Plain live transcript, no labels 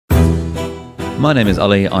My name is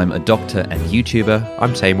Ali, I'm a doctor and YouTuber.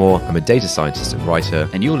 I'm Taimur, I'm a data scientist and writer.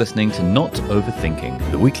 And you're listening to Not Overthinking,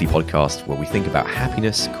 the weekly podcast where we think about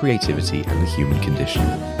happiness, creativity, and the human condition.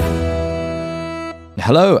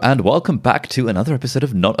 Hello and welcome back to another episode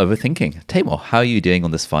of Not Overthinking. Taimur, how are you doing on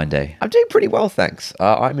this fine day? I'm doing pretty well, thanks.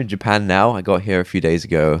 I'm in Japan now. I got here a few days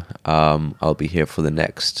ago. I'll be here for the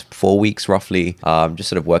next 4 weeks roughly. Just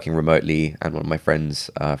sort of working remotely, and one of my friends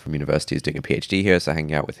from university is doing a PhD here, so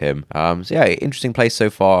hanging out with him. So yeah, interesting place so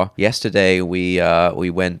far. Yesterday we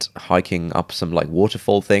went hiking up some like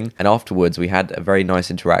waterfall thing, and afterwards we had a very nice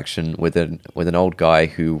interaction with an old guy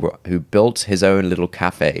who built his own little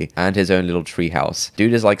cafe and his own little tree house.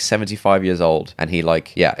 Dude is like 75 years old, and he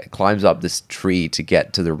climbs up this tree to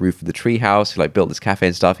get to the roof of the tree house. He built this cafe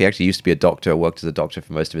and stuff. He actually used to be a doctor, worked as a doctor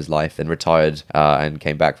for most of his life, then retired and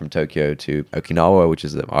came back from Tokyo to Okinawa, which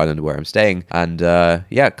is the island where I'm staying. And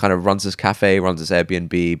kind of runs this cafe, runs this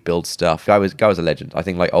Airbnb, builds stuff. Guy was a legend. I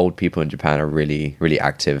think old people in Japan are really, really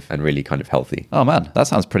active and really kind of healthy. Oh man, that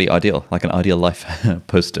sounds pretty ideal. Like an ideal life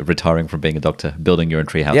post retiring from being a doctor, building your own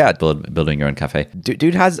tree house, building your own cafe.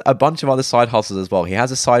 Dude has a bunch of other side hustles as well. He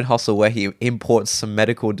has a side hustle where he imports some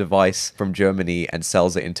medical device from Germany and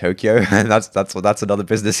sells it in Tokyo, and that's another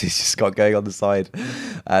business he's just got going on the side.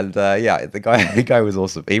 And the guy was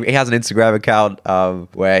awesome. He has an Instagram account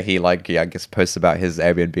where he I guess posts about his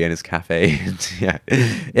Airbnb and his cafe.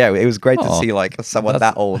 It was great to see someone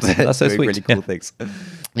that old that's so doing sweet. Really cool things.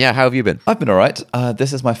 Yeah, how have you been? I've been all right.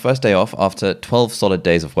 This is my first day off after 12 solid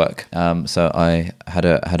days of work. So I had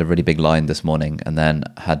a really big line this morning, and then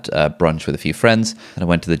had brunch with a few friends, and I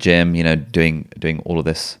went to the gym, doing all of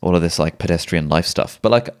this like pedestrian life stuff.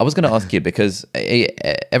 But I was going to ask you, because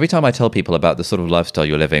every time I tell people about the sort of lifestyle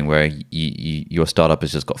you're living, where your startup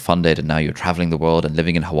has just got funded and now you're traveling the world and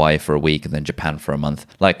living in Hawaii for a week and then Japan for a month,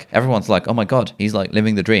 everyone's like, oh my God, he's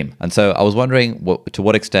living the dream. And so I was wondering to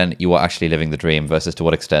what extent you are actually living the dream versus to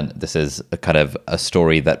what extent this is a kind of a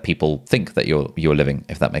story that people think that you're living,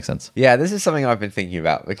 if that makes sense. Yeah, this is something I've been thinking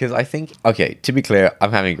about, because I think, okay, to be clear,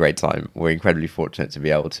 I'm having a great time. We're incredibly fortunate to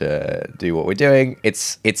be able to do what we're doing.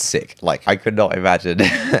 It's sick. I could not imagine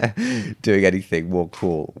doing anything more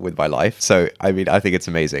cool with my life. So, I mean, I think it's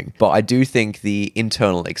amazing. But I do think the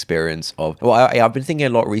internal experience I've been thinking a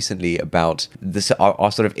lot recently about this,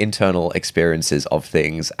 our sort of internal experiences of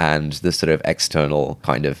things and the sort of external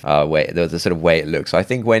kind of way, the sort of way it looks. So I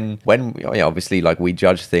think when obviously we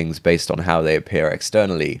judge things based on how they appear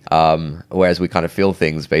externally, whereas we kind of feel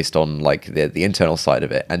things based on the internal side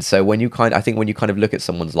of it. And so when you kind of look at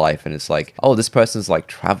someone's life and it's oh, this person's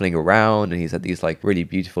traveling around and he's at these really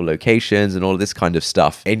beautiful locations and all of this kind of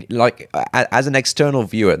stuff, and as an external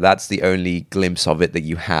viewer, that's the only glimpse of it that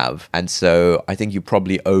you have. And so I think you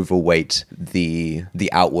probably overweight the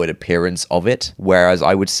outward appearance of it, whereas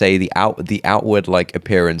I would say the outward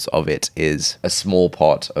appearance of it is a small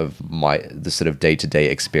part of the sort of day-to-day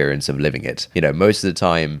experience of living it. Most of the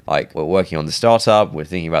time, we're working on the startup, we're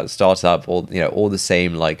thinking about the startup, all the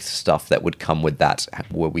same stuff that would come with that,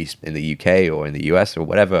 were we in the UK or in the US or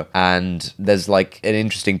whatever. And there's an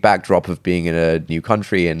interesting backdrop of being in a new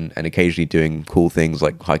country and occasionally doing cool things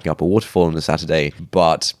like hiking up a waterfall on a Saturday.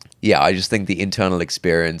 But yeah, I just think the internal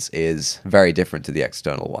experience is very different to the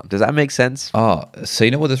external one. Does that make sense? So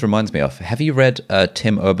you know what this reminds me of? Have you read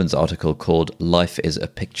Tim Urban's article called Life is a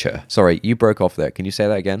Picture? Sorry, you broke off there. Can you say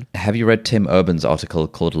that again? Have you read Tim Urban's article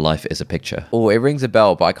called Life is a Picture? Oh, it rings a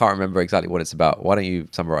bell, but I can't remember exactly what it's about. Why don't you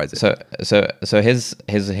summarize it? So his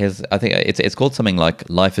I think it's called something like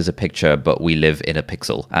Life is a Picture, but we live in a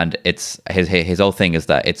pixel. And it's his whole thing is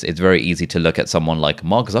that it's very easy to look at someone like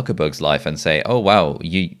Mark Zuckerberg's life and say, oh wow,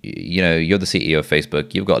 you're the CEO of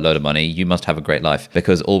Facebook, you've got a load of money, you must have a great life,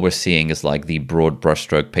 because all we're seeing is the broad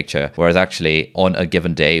brushstroke picture, whereas actually on a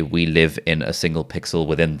given day we live in a single pixel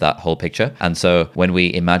within that whole picture. And so when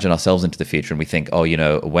we imagine ourselves into the future and we think, oh,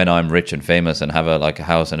 when I'm rich and famous and have a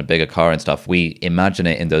house and a bigger car and stuff, we imagine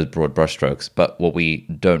it in those broad brushstrokes. But what we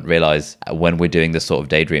don't realize when we're doing this sort of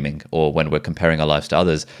daydreaming or when we're comparing our lives to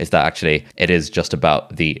others is that actually it is just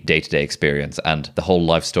about the day-to-day experience, and the whole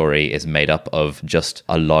life story is made up of just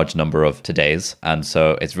a large number of todays. And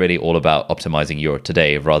so it's really all about optimizing your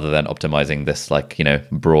today rather than optimizing this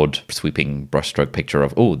broad sweeping brushstroke picture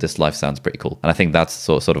of, oh, this life sounds pretty cool. And I think that's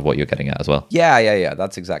sort of what you're getting at as well. Yeah,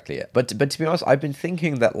 that's exactly it. But to be honest, I've been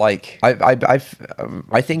thinking that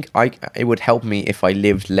I think it would help me if I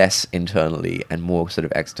lived less internally and more sort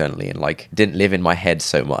of externally, and didn't live in my head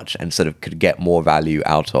so much and sort of could get more value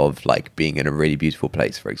out of being in a really beautiful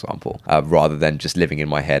place, for example, rather than just living in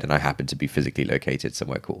my head and I happen to be physically located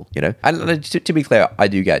somewhere cool. cool, you know? And to be clear, I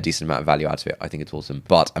do get a decent amount of value out of it. I think it's awesome,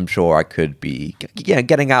 but I'm sure I could be,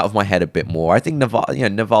 getting out of my head a bit more. I think Naval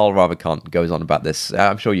Ravikant goes on about this.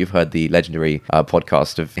 I'm sure you've heard the legendary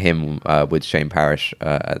podcast of him with Shane Parrish,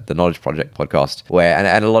 the Knowledge Project podcast, where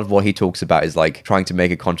and a lot of what he talks about is like trying to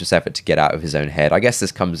make a conscious effort to get out of his own head. I guess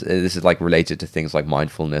this is like related to things like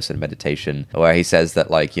mindfulness and meditation, where he says that,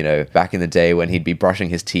 like, you know, back in the day when he'd be brushing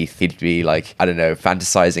his teeth, he'd be like, I don't know,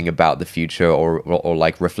 fantasizing about the future or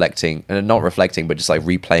like reflecting, and not reflecting, but just like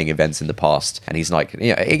replaying events in the past. And he's like,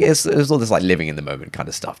 it's all this like living in the moment kind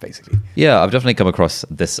of stuff, basically. Yeah, I've definitely come across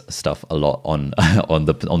this stuff a lot on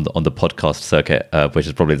the podcast circuit, which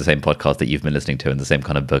is probably the same podcast that you've been listening to, and the same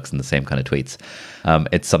kind of books and the same kind of tweets.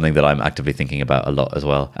 It's something that I'm actively thinking about a lot as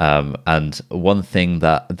well. And one thing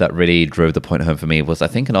that really drove the point home for me was, I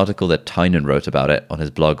think, an article that Tynan wrote about it on his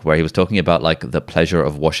blog, where he was talking about like the pleasure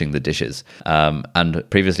of washing the dishes. And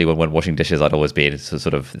previously, when washing dishes, I'd always be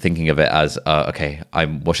sort of thinking of it as, okay,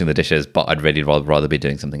 I'm washing the dishes, but I'd really rather be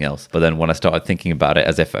doing something else. But then when I started thinking about it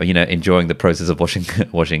as if, enjoying the process of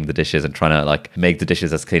washing the dishes and trying to like make the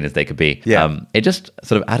dishes as clean as they could be, it just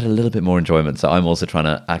sort of added a little bit more enjoyment. So I'm also trying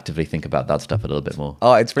to actively think about that stuff a little bit more.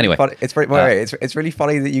 Oh, it's really funny. It's really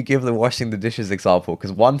funny that you give the washing the dishes example,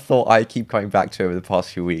 because one thought I keep coming back to over the past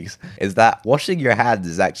few weeks is that washing your hands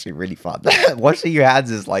is actually really fun. Washing your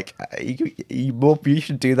hands is like, you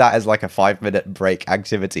should do that as like a 5-minute break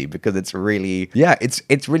activity, because it's really,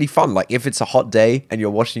 it's really fun. Like if it's a hot day and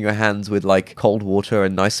you're washing your hands with like cold water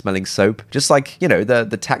and nice smelling soap, just like,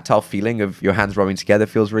 the tactile feeling of your hands rubbing together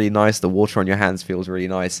feels really nice. The water on your hands feels really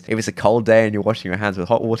nice. If it's a cold day and you're washing your hands with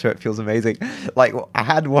hot water, it feels amazing. Like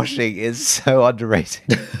hand washing is so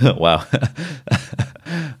underrated. Wow.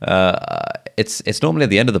 It's normally at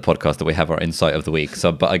the end of the podcast that we have our insight of the week.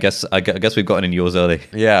 So, but I guess we've gotten in yours early.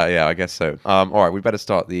 Yeah, I guess so. All right, we better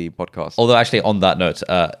start the podcast. Although actually, on that note,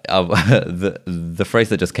 the phrase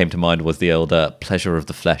that just came to mind was the old pleasure of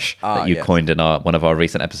the flesh that you coined in one of our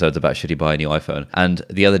recent episodes about should you buy a new iPhone. And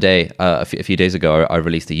the other day, a few days ago, I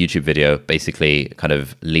released a YouTube video, basically kind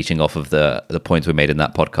of leeching off of the points we made in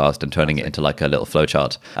that podcast and turning it into like a little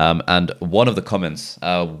flowchart. And one of the comments,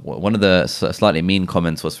 one of the slightly mean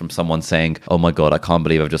comments was from someone saying, "Oh my God, I can't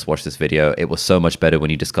believe I've just watched this video. It was so much better when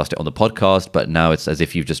you discussed it on the podcast, but now it's as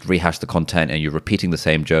if you've just rehashed the content and you're repeating the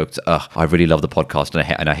same jokes. I really love the podcast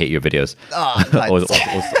and I hate your videos."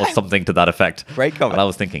 Or something to that effect. Great comment. And I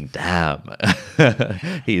was thinking, damn,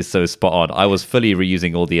 he is so spot on. I was fully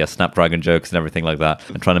reusing all the Snapdragon jokes and everything like that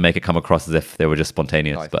and trying to make it come across as if they were just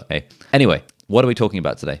spontaneous. Nice. But hey, anyway. What are we talking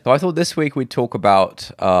about today? So I thought this week we'd talk about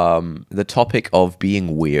the topic of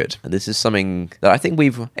being weird. And this is something that I think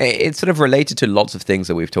it's sort of related to lots of things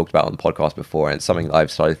that we've talked about on the podcast before. And it's something that I've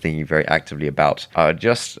started thinking very actively about.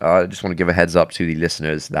 Just want to give a heads up to the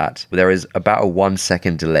listeners that there is about a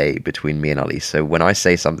 1-second delay between me and Ali. So when I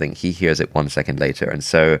say something, he hears it 1 second later. And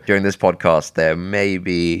so during this podcast, there may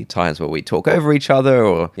be times where we talk over each other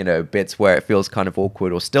or, bits where it feels kind of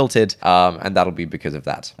awkward or stilted. And that'll be because of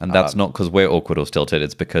that. And that's not because we're awkward or stilted,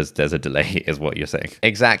 it's because there's a delay, is what you're saying.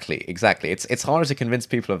 Exactly. It's harder to convince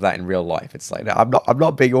people of that in real life. It's like, no, I'm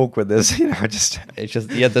not being awkward. There's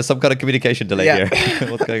there's some kind of communication delay here.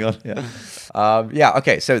 What's going on?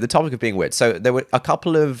 Okay, so the topic of being weird. So there were a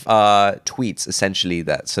couple of tweets essentially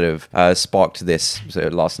that sort of sparked this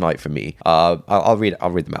last night for me. I'll read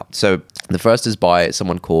them out. So the first is by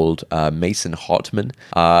someone called Mason Hartman.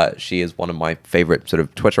 She is one of my favorite sort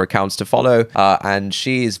of Twitter accounts to follow, and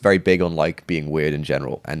she is very big on like being weird in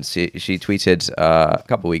general. And she tweeted a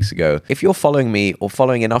couple of weeks ago, "If you're following me or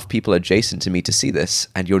following enough people adjacent to me to see this,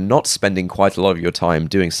 and you're not spending quite a lot of your time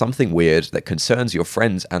doing something weird that concerns your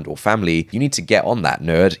friends and or family, you need to get on that,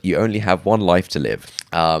 nerd. You only have one life to live."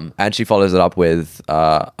 And she follows it up with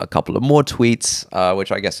a couple of more tweets,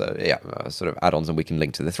 which I guess are sort of add-ons, and we can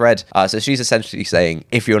link to the thread. So she's essentially saying,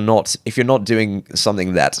 if you're not doing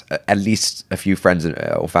something that at least a few friends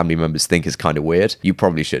or family members think is kind of weird, you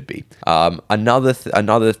probably should be.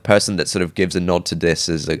 Another person that sort of gives a nod to this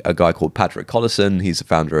is a guy called Patrick Collison. He's the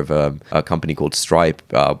founder of a company called Stripe,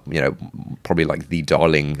 probably like the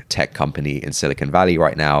darling tech company in Silicon Valley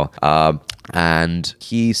right now. And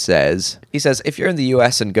he says, if you're in the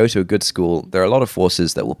US and go to a good school, there are a lot of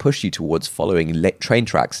forces that will push you towards following train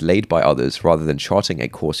tracks laid by others rather than charting a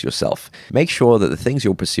course yourself. Make sure that the things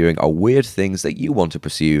you're pursuing are weird things that you want to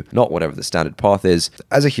pursue, not whatever the standard path is.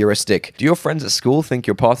 As a heuristic, do your friends at school think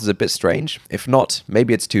your path is a bit strange? If not,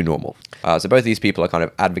 maybe it's too normal. So both of these people are kind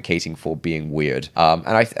of advocating for being weird.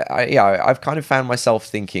 And I've kind of found myself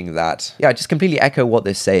thinking that, I just completely echo what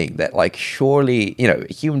they're saying, that like, surely,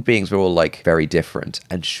 human beings are all like like very different.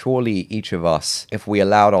 And surely each of us, if we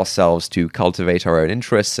allowed ourselves to cultivate our own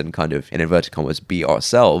interests and kind of, in inverted commas, be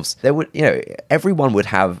ourselves, there would, everyone would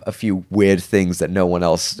have a few weird things that no one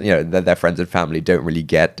else, that their friends and family don't really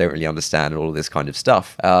get, don't really understand, and all of this kind of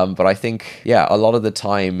stuff. But I think, a lot of the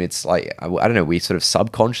time it's like, I don't know, we sort of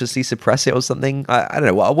subconsciously suppress it or something. I don't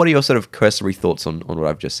know. What are your sort of cursory thoughts on what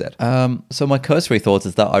I've just said? So my cursory thoughts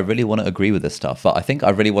is that I really want to agree with this stuff, but I think I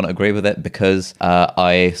really want to agree with it because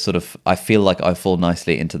I feel like I fall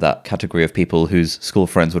nicely into that category of people whose school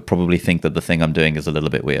friends would probably think that the thing I'm doing is a little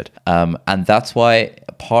bit weird. And that's why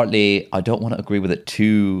partly I don't want to agree with it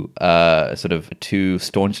too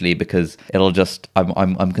staunchly, because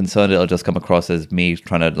I'm concerned it'll just come across as me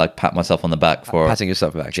trying to like pat myself on the back for patting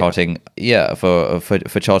yourself back, charting,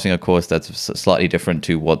 for charting a course that's slightly different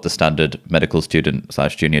to what the standard medical student /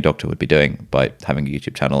 junior doctor would be doing by having a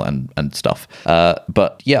YouTube channel and stuff.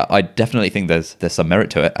 But yeah, I definitely think there's some merit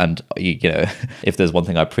to it, and if there's one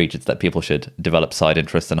thing I preach, it's that people should develop side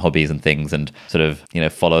interests and hobbies and things, and sort of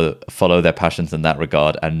follow their passions in that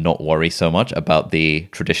regard, and not worry so much about the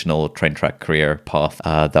traditional train track career path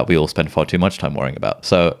that we all spend far too much time worrying about.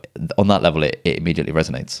 So on that level, it immediately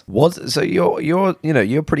resonates. So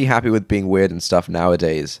you're pretty happy with being weird and stuff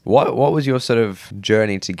nowadays. What was your sort of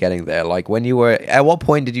journey to getting there? Like, when you were, at what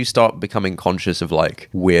point did you start becoming conscious of like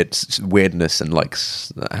weirdness and like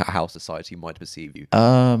how society might perceive you?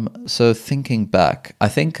 So thinking back, I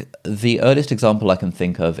think the earliest example I can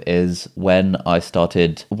think of is when I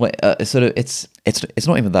started. It's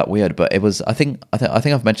not even that weird, but it was. I think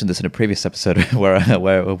I've mentioned this in a previous episode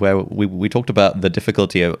where we talked about the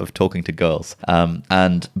difficulty of talking to girls.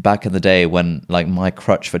 And back in the day, when like my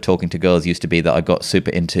crutch for talking to girls used to be that I got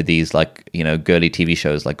super into these like girly TV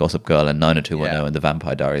shows like Gossip Girl and 90210 and The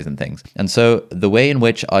Vampire Diaries and things. And so the way in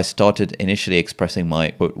which I started initially expressing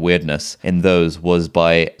my quote weirdness in those was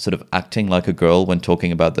by sort of acting like a girl when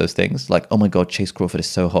talking about those things. Like, oh my god, Chase Crawford is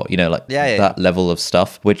so hot, that level of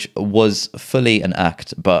stuff, which was fully an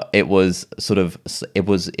act, but it was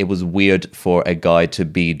weird for a guy to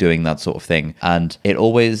be doing that sort of thing, and it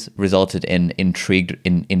always resulted in intrigued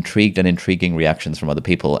and intriguing reactions from other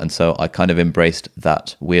people, and so I kind of embraced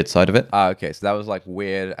that weird side of it. Okay, so that was like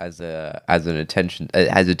weird as a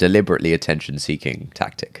deliberately attention-seeking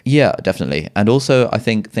tactic. Yeah, definitely. And also I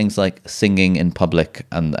think things like singing in public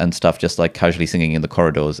and stuff, just like casually singing in the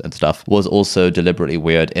corridors and stuff, was also deliberately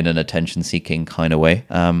weird in an attention-seeking kind of way.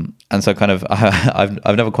 And so kind of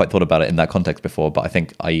I've never quite thought about it in that context before, but I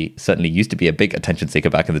think I certainly used to be a big attention seeker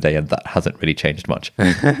back in the day, and that hasn't really changed much.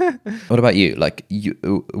 What about you? Like,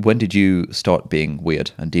 when did you start being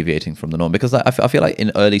weird and deviating from the norm? Because I feel like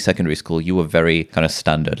in early secondary school, you were very kind of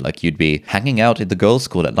standard. Like, you'd be hanging out at the girls'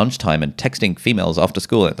 school at lunchtime and texting females after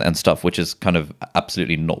school and stuff, which is kind of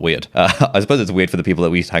absolutely not weird. I suppose it's weird for the people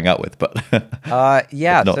that we used to hang out with, but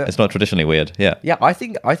it's not traditionally weird. Yeah. I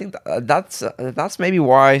think that's maybe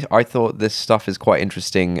why I thought this stuff is quite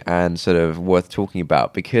interesting and sort of worth talking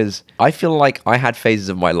about, because I feel like I had phases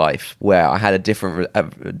of my life where I had a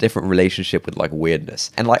different relationship with like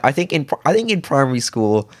weirdness, and like I think in primary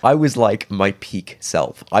school I was like my peak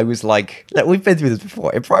self. I was like, we've been through this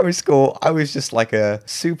before. In primary school, I was just like a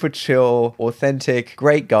super chill, authentic,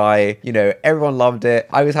 great guy. Everyone loved it.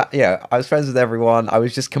 I was friends with everyone. I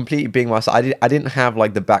was just completely being myself. I didn't have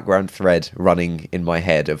like the background thread running in my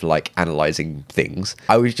head of like analyzing things.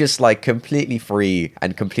 I was just like completely free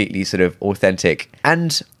and completely sort of authentic.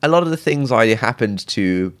 And a lot of the things I happened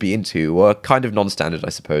to be into were kind of non-standard, I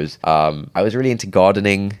suppose. I was really into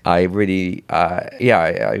gardening. I really,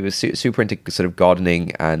 I was super into sort of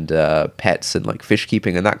gardening and pets and like fish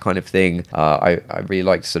keeping and that kind of thing. I really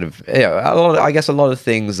liked sort of, a lot of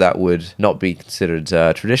things that would not be considered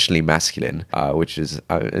traditionally masculine, which is,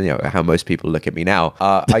 how most people look at me now.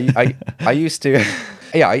 I used to...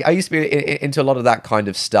 Yeah, I used to be into a lot of that kind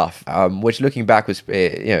of stuff, which looking back was,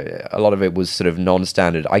 a lot of it was sort of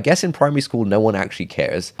non-standard. I guess in primary school, no one actually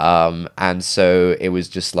cares. And so it was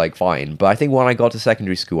just like fine. But I think when I got to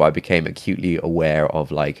secondary school, I became acutely aware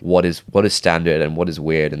of like what is standard and what is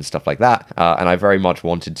weird and stuff like that. And I very much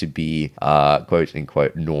wanted to be, quote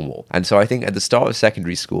unquote, normal. And so I think at the start of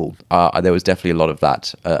secondary school, there was definitely a lot of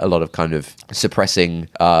that, a lot of kind of suppressing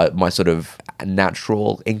my sort of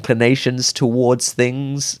natural inclinations towards things.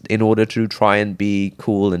 things in order to try and be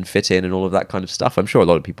cool and fit in and all of that kind of stuff. I'm sure a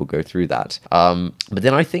lot of people go through that. But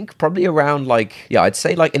then I think probably around like, yeah, I'd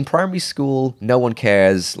say like in primary school, no one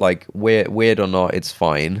cares, like weird or not, it's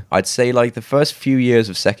fine. I'd say like the first few years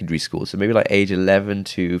of secondary school, so maybe like age 11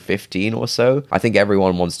 to 15 or so, I think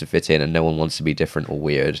everyone wants to fit in and no one wants to be different or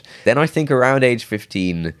weird. Then I think around age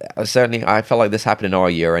 15, certainly I felt like this happened in our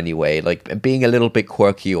year anyway, like being a little bit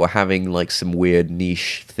quirky or having like some weird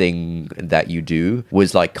niche thing that you do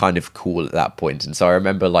was like kind of cool at that point. And so I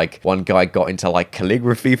remember like one guy got into like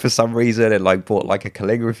calligraphy for some reason and like bought like a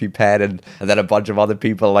calligraphy pen, and then a bunch of other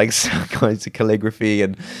people like got into calligraphy,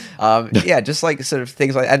 and yeah, just like sort of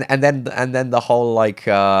things like, and then the whole like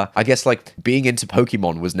I guess like being into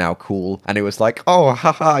Pokemon was now cool, and it was like, oh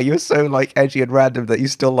haha, you're so like edgy and random that you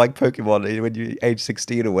still like Pokemon when you're age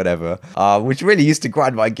 16 or whatever, which really used to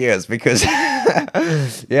grind my gears because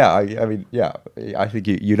yeah, I mean, yeah, I think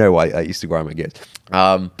you know why I used to grind my gears.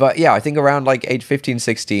 But yeah, I think around like age 15,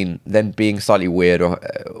 16, then being slightly weird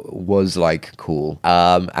was like cool.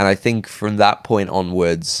 And I think from that point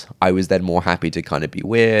onwards, I was then more happy to kind of be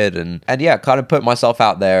weird and yeah, kind of put myself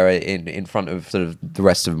out there in front of sort of the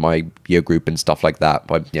rest of my year group and stuff like that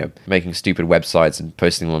by, you know, making stupid websites and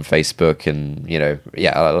posting them on Facebook and, you know,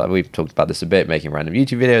 yeah, we've talked about this a bit, making random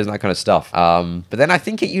YouTube videos and that kind of stuff. But then I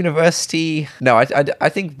think at university, no, I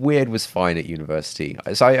think weird was fine at university.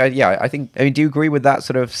 So I think, I mean, do you agree with that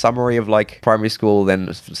sort of summary of like primary school,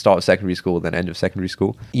 then start of secondary school, then end of secondary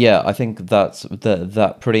school? Yeah, I think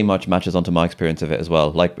that pretty much matches onto my experience of it as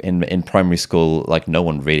well. Like in primary school, like no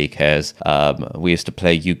one really cares. We used to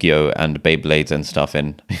play Yu-Gi-Oh and Beyblades and stuff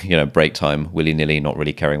in, you know, break time, willy-nilly, not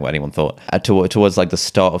really caring what anyone thought. Towards like the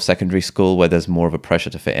start of secondary school, where there's more of a pressure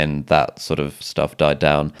to fit in, that sort of stuff died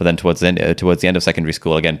down. But then towards the end of secondary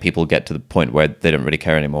school, again, people get to the point where they don't really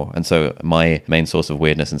care anymore. And so my main source of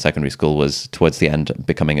weirdness in secondary school was towards the end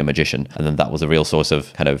becoming a magician, and then that was a real source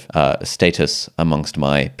of kind of status amongst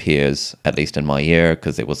my peers, at least in my year,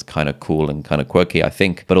 because it was kind of cool and kind of quirky, I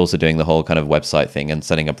think, but also doing the whole kind of website thing and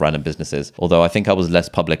setting up random businesses. Although I think I was less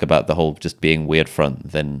public about the whole just being weird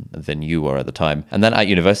front than you were at the time. And then at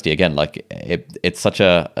university, again, like it's such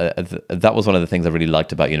that was one of the things I really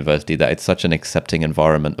liked about university, that it's such an accepting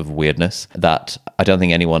environment of weirdness that I don't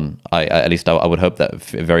think anyone, at least I would hope that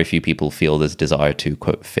very few people feel this desire to,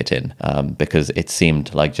 quote, fit in, because it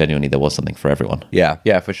seemed like genuinely there was something for everyone.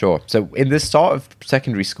 Yeah, for sure. So in the start of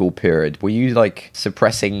secondary school period, were you like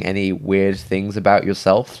suppressing any weird things about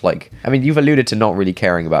yourself? Like, I mean, you've alluded to not really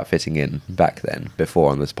caring about fitting in back then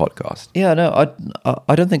before on this podcast. Yeah, no,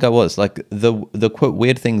 I don't think I was. Like the quote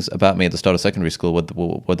weird things about me at the start of secondary school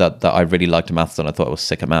were that I really liked maths and I thought I was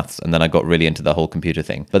sick at maths, and then I got really into the whole computer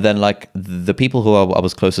thing. But then like the people who I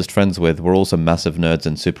was closest friends with were also massive nerds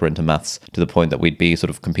and super into maths, to the point that we'd be sort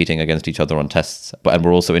of competing against each other on tests, and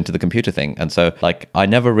we're also into the computer thing. And so like I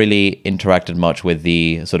never really interacted much with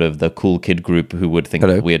the sort of the cool kid group who would think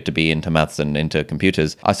it weird to be into maths and into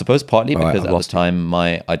computers. I suppose partly because at the time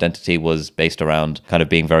my identity was based around kind of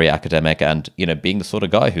being very academic and, you know, being the sort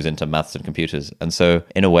of guy who's into maths and computers. And so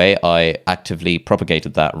in a way I actively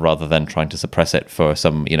propagated that rather than trying to suppress it for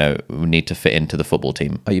some, you know, need to fit into the football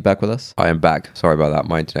team. Are you back with us? I am back. Sorry about that.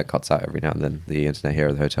 My internet cuts out every now and then. The internet here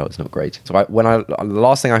at the hotel is not great. So the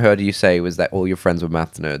last thing I heard you say was that all your friends were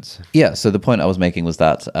maths nerds. Yeah, so the point I was making was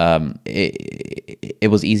that it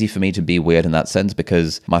was easy for me to be weird in that sense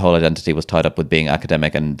because my whole identity was tied up with being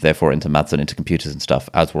academic and therefore into maths and into computers and stuff,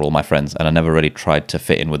 as were all my friends. And I never really tried to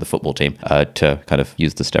fit in with the football team to kind of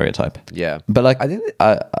use the stereotype. Yeah. But like,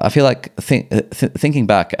 I feel like thinking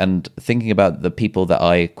back and thinking about the people that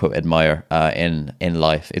I, quote, admire in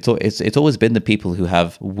life, it's always been the people who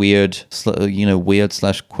have weird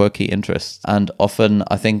 / quirky interests. And often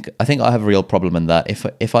I think I have a real problem in that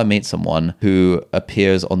if I meet someone who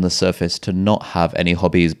appears on the surface to not have any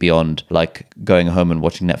hobbies beyond like going home and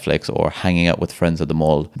watching Netflix or hanging out with friends at the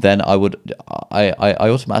mall, then I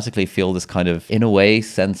automatically feel this kind of, in a way,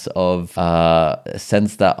 sense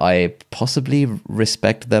that I possibly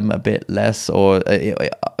respect them a bit less, or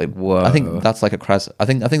I think that's like a crass. I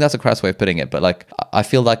think that's a crass way of putting it, but like I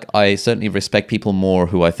feel like I certainly respect people more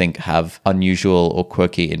who I think have unusual or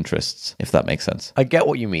quirky interests, if that makes sense. I get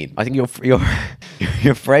what you mean. I think your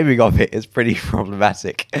framing of it is pretty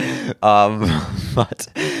problematic, but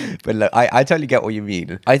look, I totally get what you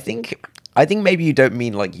mean. I think I think maybe you don't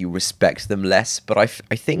mean like you respect them less, but I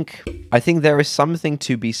think there is something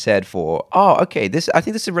to be said for, okay, I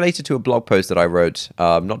think this is related to a blog post that I wrote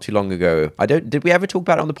not too long ago. Did we ever talk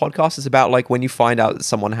about it on the podcast? It's about like when you find out that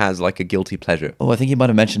someone has like a guilty pleasure. Oh, I think you might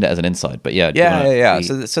have mentioned it as an insight, but yeah.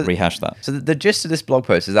 So rehash that. So the gist of this blog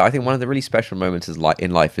post is that I think one of the really special moments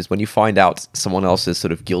in life is when you find out someone else's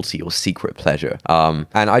sort of guilty or secret pleasure. And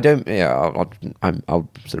I don't, I'll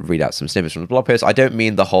sort of read out some snippets from the blog post. I don't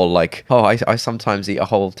mean the whole like, I sometimes eat a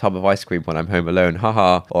whole tub of ice cream when I'm home alone,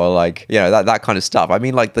 haha, or like, that kind of stuff. I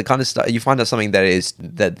mean like the kind of stuff you find out something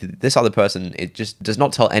that this other person, it just does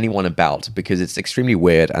not tell anyone about because it's extremely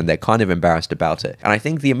weird and they're kind of embarrassed about it. And I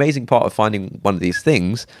think the amazing part of finding one of these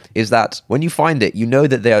things is that when you find it,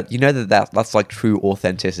 that's like true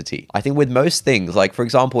authenticity. I think with most things, like for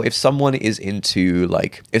example, if someone's into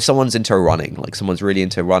running, like someone's really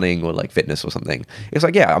into running or like fitness or something, it's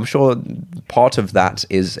like, yeah, I'm sure part of that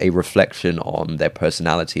is a reflection on their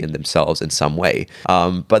personality and themselves in some way.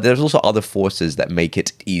 But there's also other forces that make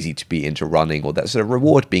it easy to be into running or that sort of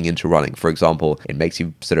reward being into running. For example, it makes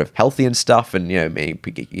you sort of healthy and stuff, and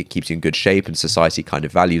it keeps you in good shape, and society kind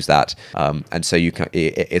of values that. And so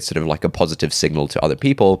it's sort of like a positive signal to other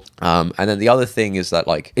people. And then the other thing is that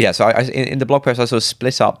so in the blog post, I sort of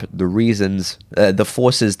split up the reasons, the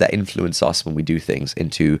forces that influence us when we do things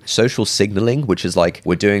into social signaling, which is like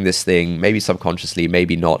we're doing this thing, maybe subconsciously,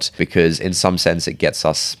 maybe not, because in some sense it gets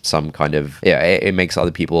us some kind of, it makes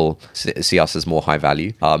other people see us as more high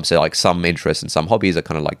value. So like some interests and some hobbies are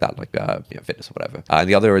kind of like that, like fitness or whatever. And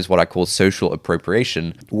the other is what I call social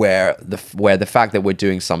appropriation, where the fact that we're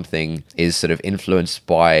doing something is sort of influenced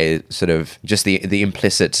by sort of just the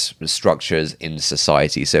implicit structures in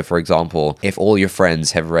society. So for example, if all your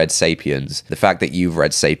friends have read Sapiens, the fact that you've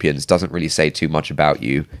read Sapiens doesn't really say too much about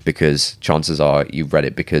you, because chances are you've read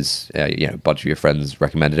it because a bunch of your friends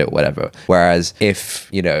recommended it or whatever. Whereas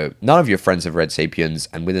if none of your friends have read Sapiens,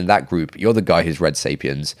 and within that group you're the guy who's read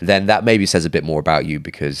Sapiens, then that maybe says a bit more about you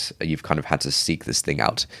because you've kind of had to seek this thing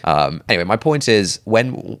out. Anyway, my point is,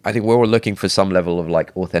 when I think we're all looking for some level of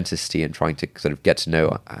like authenticity and trying to sort of get to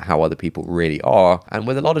know how other people really are, and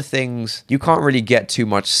with a lot of things you can't really get too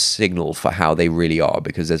much signal for how they really are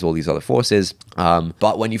because there's all these other forces.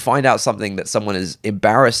 But when you find out something that someone is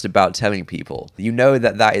embarrassed about telling people,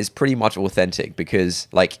 that is pretty much authentic, because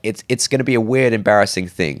like it's going to be a weird, embarrassing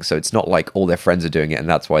thing. So it's not like all their friends are doing it and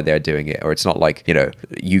that's why they're doing it, or it's not like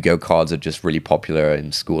Yu-Gi-Oh cards are just really popular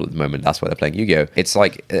in school at the moment, that's why they're playing Yu-Gi-Oh. It's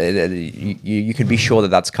like you can be sure that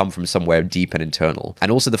that's come from somewhere deep and internal.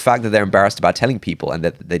 And also the fact that they're embarrassed about telling people and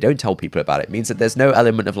that they don't tell people about it means that there's no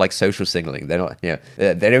element of like social signaling. They're not,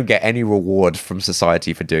 they don't get any reward from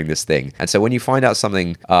society for doing this thing. And so when you find out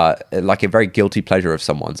something like a very guilty pleasure of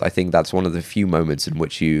someone's, I think that's one of the few moments in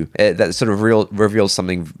which that sort of reveals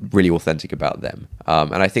something really authentic about them.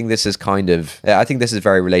 And I think this is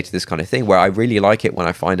very related to this kind of thing, where I really like it when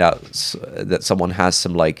I find out that someone has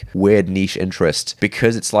some like weird niche interest,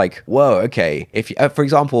 because it's like, whoa, okay. If for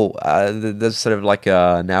example, there's sort of like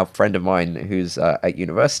a now friend of mine who's at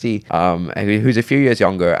university, who's a few years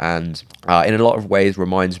younger, and in a lot of ways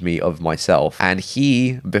reminds me of myself. And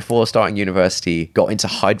he, before starting university, got into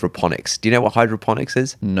hydroponics. Do you know what hydroponics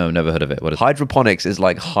is? No, never heard of it. What is hydroponics? Is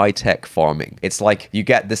like high-tech farming. It's like you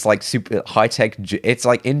get this like super high-tech, it's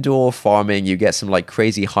like indoor farming. You get some like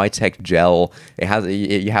crazy high-tech gel.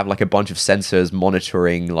 You have like a bunch of sensors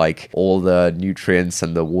monitoring like all the nutrients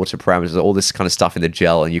and the water parameters, all this kind of stuff in the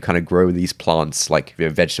gel, and you kind of grow these plants, like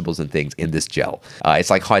vegetables and things, in this gel. It's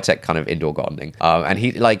like high-tech kind of indoor gardening. And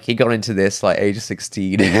he got into this like age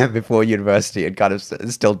 16 before university, and kind of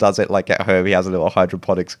still does it like at home. He has a little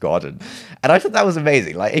hydroponics garden, and I thought that was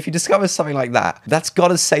amazing. Like if you discover something like that, that's got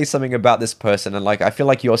to say something about this person. And like I feel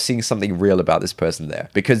like you're seeing something real about this person there,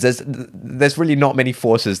 because there's really not many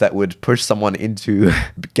forces that would push someone into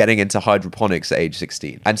getting into hydroponics at age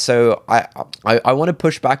 16. And so I want to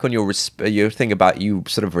push back on your thing about you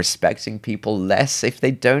sort of respecting people less if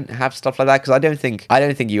they don't have stuff like that, because I don't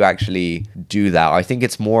think you actually do that. I think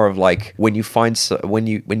it's more of like when you find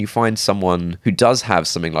someone who does have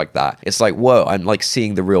something like that, it's like, whoa, I'm like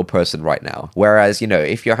seeing the real person right now. Whereas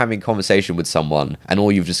if you're having a conversation with someone and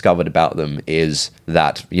all you've discovered about them is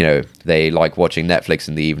that they like watching Netflix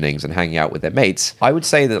in the evenings and hanging out with their mates, I would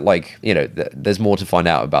say that like there's more to find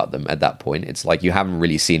out about them at that point. It's like you haven't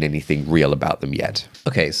really seen anything real about them yet.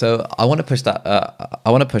 Okay, so I want to push that. I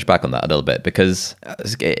want to push back on that a little bit, because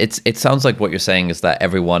it sounds like what you're saying is that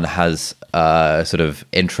everyone has sort of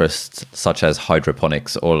interests such as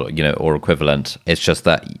hydroponics or equivalent. It's just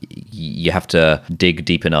that you have to dig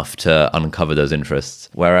deep enough to uncover those interests.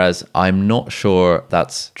 Whereas I'm not sure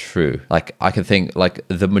that's true. Like I can think like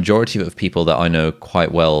the majority of people that I know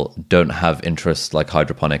quite well don't have interests like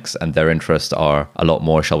hydroponics, and their interests are a lot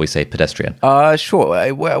more, shall we say, pedestrian.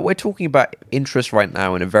 Sure. We're talking about interest right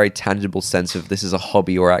now in a very tangible sense of this is a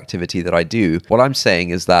hobby or activity that I do. What I'm saying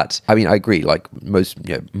is that, I mean, I agree, like most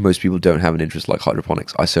people don't have an interest like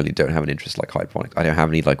hydroponics. I certainly don't have an interest like hydroponics. I don't have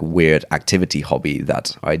any like weird activity hobby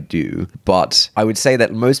that I do. But I would say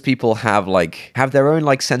that most people have their own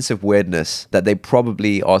like sense of weirdness that they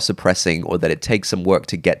probably are suppressing, or that it takes some work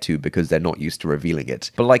to get to because they're not used to revealing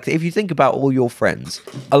it. But like if you think about all your friends,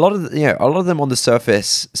 a lot of them on the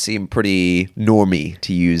surface seem pretty normie,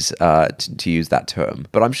 to use that term.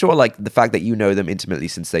 But I'm sure like the fact that you know them intimately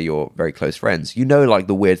since they're your very close friends, you know like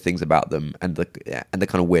the weird things about them and the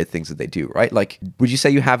kind of weird things that they do, right? Like, would you say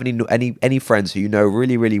you have any friends who you know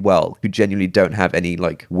really, really well who genuinely don't have any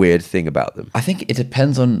like weird thing about them? I think it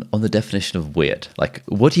depends on the definition of weird. Like,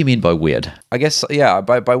 what do you mean by weird? I guess, yeah,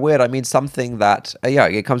 by weird, I mean something that,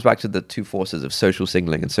 it comes back to the two forces of social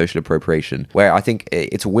signaling and social appropriation, where I think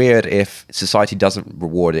it's weird if society doesn't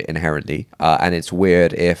reward it inherently, and it's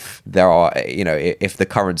weird if there are, if the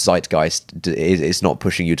current zeitgeist is not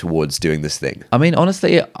pushing you towards doing this thing. I mean,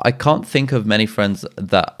 honestly, I can't think of many friends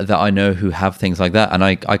that I know who have things like that, and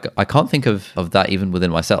I can't think of that even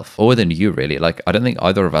within myself or within you, really. Like, I don't think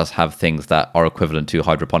either of us have things that are equivalent to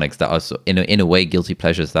hydroponics that are in a way guilty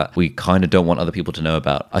pleasures that we kind of don't want other people to know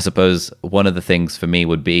about. I suppose one of the things for me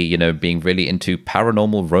would be, being really into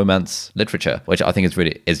paranormal romance literature, which I think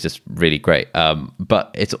is just really great.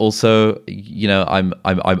 But it's also, I'm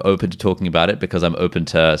open to talking about it because I'm open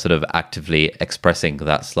to sort of actively expressing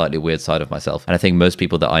that slightly weird side of myself. And I think most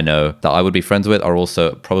people that I know that I would be friends with are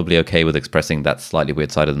also probably okay with expressing that slightly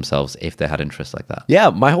weird side of themselves if they had interests like that. Yeah,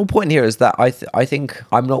 my whole point here is that I think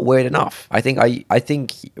I'm not weird enough. I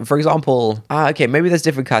think, for example, okay, maybe there's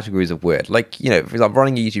different categories of weird. Like, for example,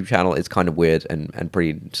 running a YouTube channel is kind of weird and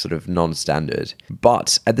pretty sort of non-standard.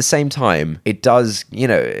 But at the same time, it does,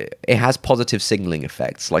 it has positive signaling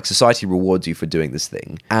effects. Like, society rewards you for doing this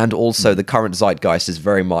thing. And also the current zeitgeist is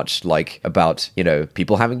very much like about,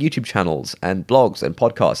 people having YouTube channels and blogs and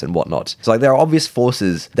podcasts and whatnot. So like there are obvious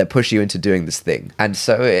forces that push you into doing this thing. And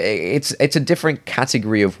so it's a different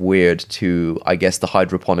category of weird to, I guess, the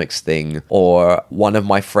hydroponics thing. Or one of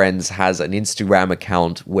my friends has an Instagram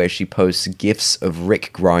account where she posts gifs of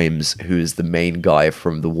Rick Grimes, who's the main guy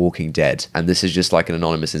from The Walking Dead. And this is just like an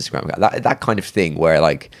anonymous Instagram account. That kind of thing where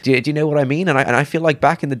like, do you know what I mean? And I feel like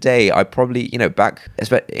back in the day, I probably, back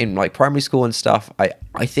in like primary school and stuff,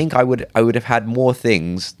 I think I would have had more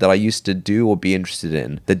things that I used to do or be interested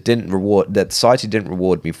in that society didn't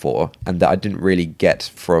reward me for, and that I didn't really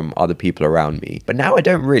get from other people around me. But now I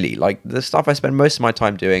don't really. Like, the stuff I spend most of my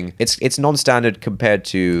time doing, it's non-standard compared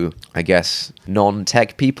to, I guess,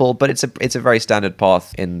 non-tech people, but it's a very standard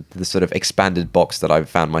path in the sort of expanded box that I've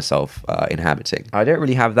found myself inhabiting. I don't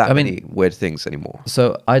really have that many weird things anymore.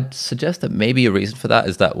 So I'd suggest that maybe a reason for that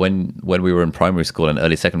is that when we were in primary school and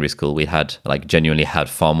early secondary school, we had genuinely had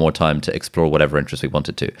far more time to explore whatever interest we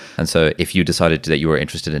wanted to. And so if you decided that you were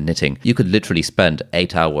interested in knitting, you could literally spend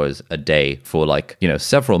 8 hours a day for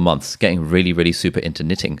several months getting really, really super into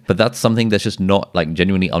knitting. But that's something that's just not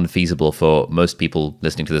genuinely unfeasible for most people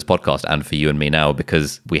listening to this podcast and for you and me now,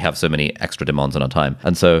 because we have so many extra demands on our time.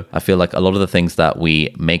 And so I feel like a lot of the things that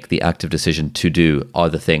we make the active decision to do are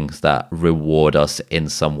the things that reward us in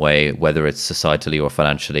some way, whether it's societally or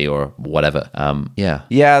financially or whatever.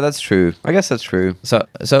 Yeah, that's true. I guess that's true.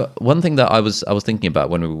 So one thing that I was thinking about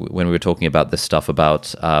when we were talking about this stuff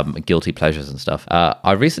about guilty pleasures and stuff,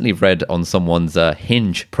 I recently read on someone's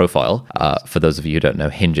Hinge profile. For those of you who don't know,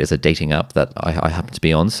 Hinge is a dating app that I happen to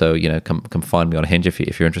be on. So come find me on Hinge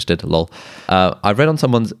if you're interested. Lol. I read on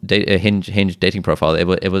someone's Hinge dating profile. It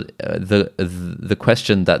was the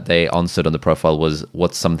question that they answered on the profile was,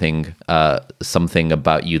 what's something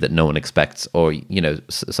about you that no one expects, or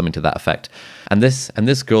something to that effect. And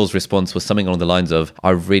this girl's response was something along the lines of,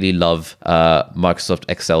 I really love Microsoft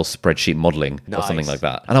Excel spreadsheet modeling, or something like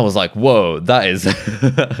that. And I was like, whoa, that is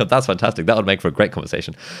that's fantastic. That would make for a great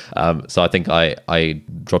conversation. So I think I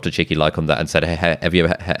dropped a cheeky like on that and said, hey, have you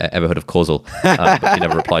ever heard of causal? But she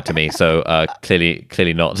never replied to me. So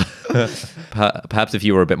clearly not. Perhaps if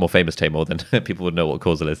you were a bit more famous, Taimur, then people would know what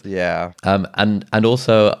causal is. Yeah. And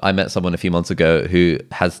also I met someone a few months ago who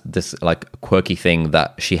has this quirky thing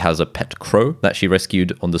that she has a pet crow that she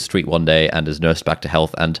rescued on the street one day and is nursed back to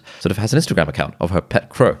health, and sort of has an Instagram account of her pet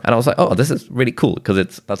crow. And I was like, oh, this is really cool,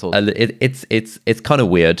 because that's awesome. It's kind of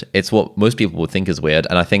weird. It's what most people would think is weird,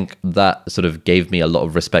 and I think that sort of gave me a lot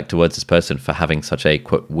of respect towards this person for having such a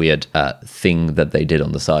quote weird thing that they did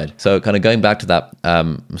on the side. So kind of going back to that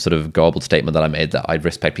sort of garbled statement that I made, that I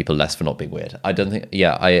respect people less for not being weird. I don't think,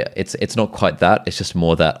 it's not quite that. It's just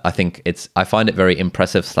more that I find it very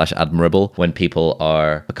impressive / admirable when people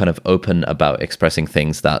are kind of open about expressing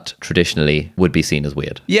things that traditionally would be seen as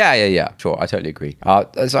weird. Yeah. Sure, I totally agree.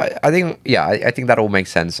 So I think, I think that all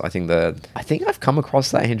makes sense. I think I've come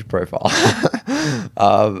across that Hinge profile.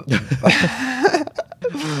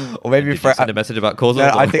 Or maybe send a message about causal.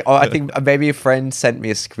 No, I think maybe a friend sent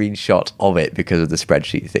me a screenshot of it because of the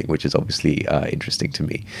spreadsheet thing, which is obviously interesting to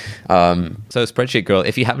me. So spreadsheet girl,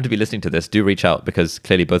 if you happen to be listening to this, do reach out, because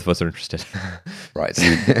clearly both of us are interested. Right.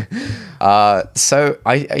 So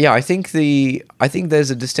I think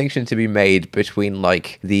there's a distinction to be made between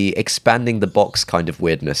like the expanding the box kind of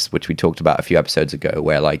weirdness, which we talked about a few episodes ago,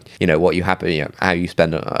 where like, what you happen, how you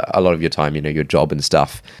spend a lot of your time, your job and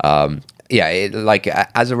stuff.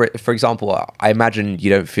 For example, I imagine you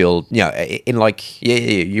don't feel,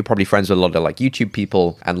 you're probably friends with a lot of like YouTube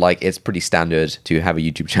people, and like it's pretty standard to have a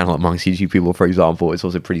YouTube channel amongst YouTube people, for example. It's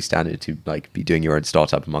also pretty standard to like be doing your own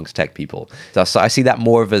startup amongst tech people. So I see that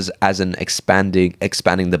more of as an expanding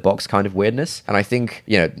the box kind of weirdness. And I think,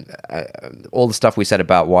 all the stuff we said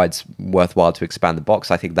about why it's worthwhile to expand the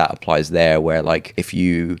box, I think that applies there, where like if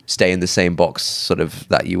you stay in the same box sort of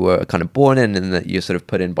that you were kind of born in and that you're sort of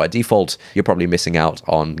put in by default, you're probably missing out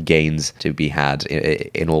on gains to be had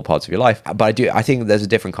in all parts of your life. But I think there's a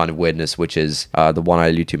different kind of weirdness, which is the one I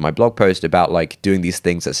allude to in my blog post about like doing these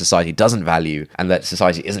things that society doesn't value and that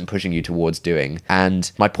society isn't pushing you towards doing.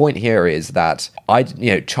 And my point here is that I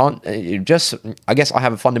guess I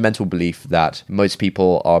have a fundamental belief that most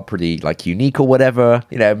people are pretty like unique or whatever.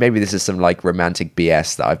 Maybe this is some like romantic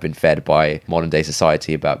BS that I've been fed by modern day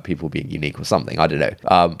society about people being unique or something. I don't know.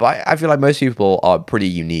 But I feel like most people are pretty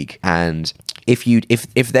unique. And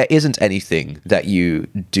if there isn't anything that you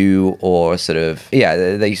do or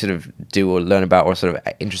that you sort of do or learn about or sort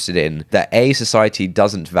of interested in that A, society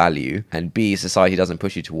doesn't value, and B, society doesn't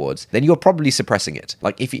push you towards, then you're probably suppressing it.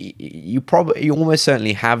 Like if you almost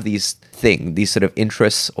certainly have these sort of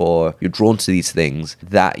interests, or you're drawn to these things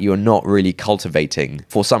that you're not really cultivating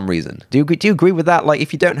for some reason. Do you agree with that? Like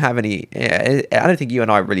if you don't have any, I don't think you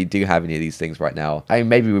and I really do have any of these things right now. I mean,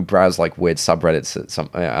 maybe we browse like weird subreddits at some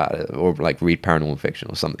or like read paranormal fiction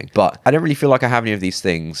or something, but I don't really feel like I have any of these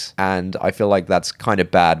things, and I feel like that's kind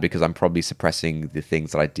of bad because I'm probably suppressing the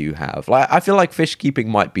things that I do have. Like I feel like fish keeping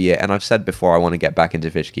might be it, and I've said before I want to get back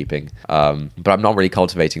into fish keeping, but I'm not really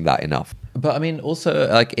cultivating that enough. But I mean, also,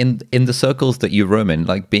 like in the circles that you roam in,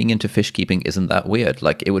 like being into fish keeping isn't that weird.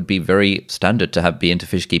 Like it would be very standard to be into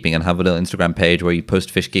fish keeping and have a little Instagram page where you post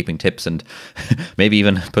fish keeping tips, and maybe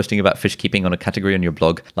even posting about fish keeping on a category on your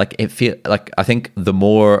blog. Like I think the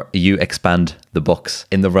more you expand the box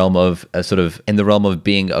in the realm of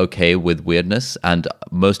being okay with weirdness, and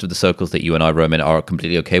most of the circles that you and I roam in are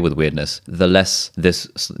completely okay with weirdness, the less this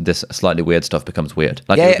slightly weird stuff becomes weird.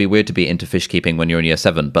 Like it would be weird to be into fish keeping when you're in year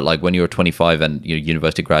 7, but like when you're 25 and you're a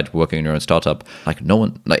university grad working on your own startup, like no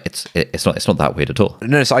one, like it's not that weird at all.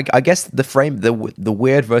 No, so I guess the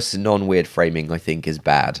weird versus non-weird framing I think is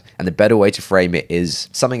bad, and the better way to frame it is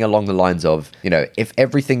something along the lines of, if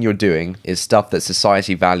everything you're doing is stuff that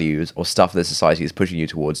society values or stuff that society is pushing you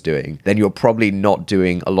towards doing, then you're probably not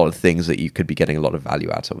doing a lot of things that you could be getting a lot of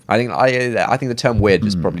value out of. I think the term weird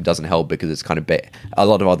just probably doesn't help because it's kind of a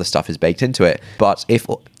lot of other stuff is baked into it. But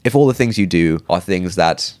if all the things you do are things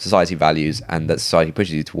that society values and that society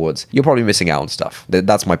pushes you towards, you're probably missing out on stuff.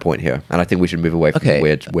 That's my point here, and I think we should move away from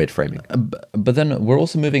weird framing. But then we're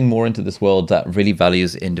also moving more into this world that really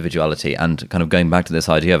values individuality, and kind of going back to this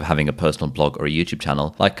idea of having a personal blog or a YouTube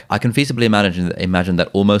channel. Like I can feasibly imagine that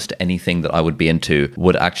almost anything that I would be into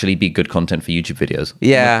would actually be good content for YouTube videos.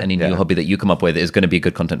 Yeah. Any new hobby that you come up with is going to be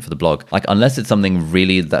good content for the blog. Like unless it's something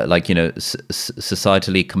really that like,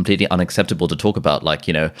 societally completely unacceptable to talk about, like,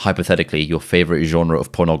 hypothetically your favorite genre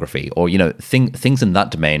of pornography, or things in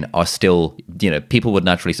that domain are still, people would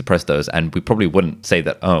naturally suppress those, and we probably wouldn't say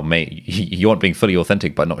that, oh mate, you aren't being fully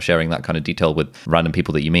authentic by not sharing that kind of detail with random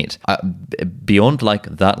people that you meet. Beyond like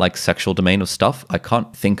that, like sexual domain of stuff, I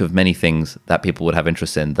can't think of many things that people would have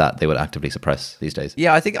interest in that they would actively suppress these days.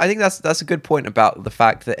 Yeah, I think that's a good point about the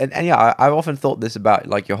fact that, and yeah, I've often thought this about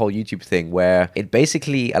like your whole YouTube thing, where it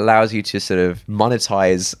basically allows you to sort of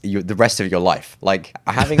monetize the rest of your life. Like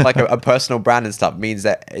having like a personal brand and stuff means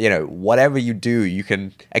that, you know, whatever you do, you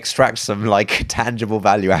can extract some like tangible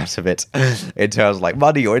value out of it in terms of like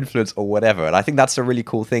money or influence or whatever. And I think that's a really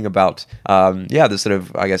cool thing about, the sort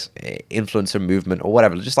of, I guess, influencer movement or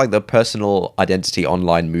whatever, just like the personal identity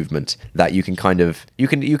online movement that you can kind of, you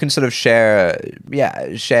can sort of share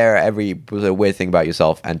every weird thing about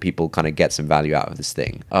yourself and people kind of get some value out of this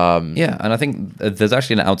thing. Yeah, and I think there's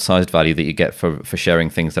actually an outsized value that you get for sharing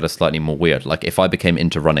things that are slightly more weird. Like if I became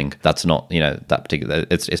into running, that's not, you know, that particular,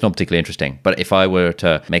 it's not particularly interesting. But if I were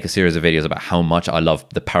to make a series of videos about how much I love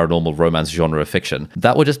the paranormal romance genre of fiction,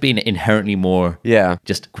 that would just be inherently more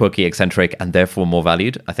just quirky, eccentric, and therefore more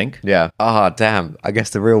valued, I think. Yeah. Damn. I guess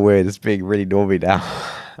the real weird is being really normie now.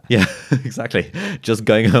 Yeah, exactly. Just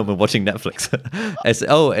going home and watching Netflix.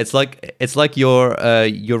 It's like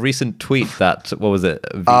your recent tweet that, what was it?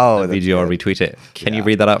 VGR retweet it. Can you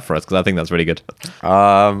read that out for us? Because I think that's really good.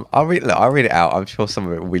 I'll read it out. I'm sure some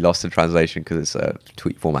of it will be lost in translation because it's a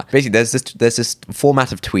tweet format. Basically, there's this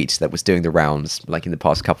format of tweet that was doing the rounds like in the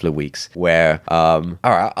past couple of weeks where all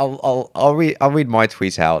right, I'll read my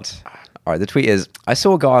tweet out. All right, the tweet is, I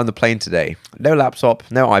saw a guy on the plane today. No laptop,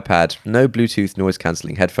 no iPad, no Bluetooth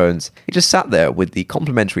noise-cancelling headphones. He just sat there with the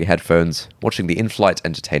complimentary headphones, watching the in-flight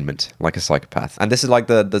entertainment, like a psychopath. And this is like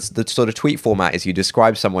the sort of tweet format is you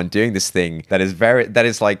describe someone doing this thing that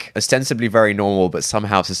is like ostensibly very normal, but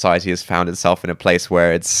somehow society has found itself in a place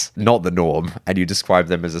where it's not the norm, and you describe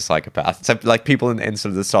them as a psychopath. So like people in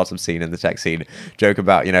sort of the startup scene and the tech scene joke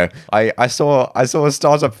about, you know, I saw a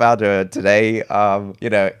startup founder today, no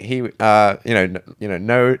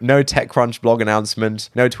TechCrunch blog announcement,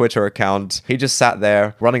 no Twitter account. He just sat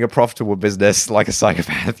there running a profitable business like a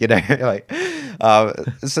psychopath, you know, like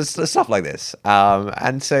so stuff like this.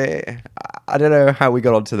 And so I don't know how we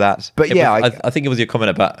got onto that, but I think it was your comment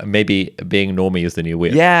about maybe being normie is the new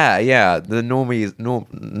weird. Yeah, the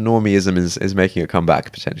normieism is making a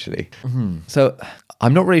comeback potentially. Mm-hmm. So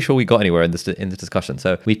I'm not really sure we got anywhere in this discussion.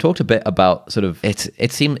 So we talked a bit about sort of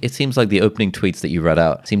it seems like the opening tweets that you read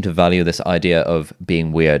out seem to value this idea of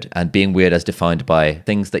being weird, and being weird as defined by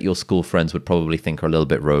things that your school friends would probably think are a little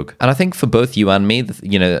bit rogue. And I think for both you and me,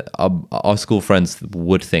 you know, our school friends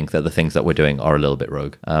would think that the things that we're doing are a little bit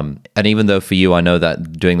rogue. And even though for you, I know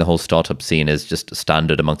that doing the whole startup scene is just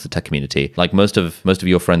standard amongst the tech community. Like most of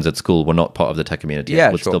your friends at school were not part of the tech community. Yeah,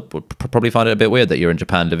 would probably find it a bit weird that you're in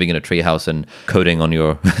Japan living in a treehouse and coding on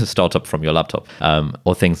your startup from your laptop,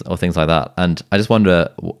 or things like that. And I just wonder,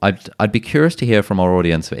 I'd be curious to hear from our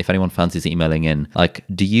audience if anyone fancies emailing in. Like,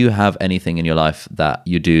 do you have anything in your life that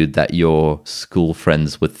you do that your school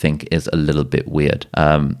friends would think is a little bit weird?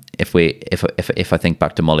 If I think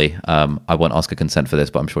back to Molly, I won't ask her consent for this,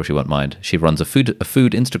 but I'm sure she won't mind. She runs a food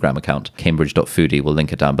Instagram account, cambridge.foodie. We'll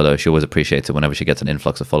link it down below. She always appreciates it whenever she gets an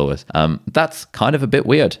influx of followers. That's kind of a bit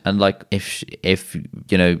weird. And like, if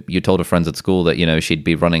you know, you told her friends at school that, you know, she'd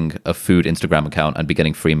be running a food Instagram account and be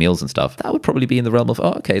getting free meals and stuff, that would probably be in the realm of,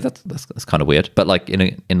 oh, okay, that's kind of weird, but like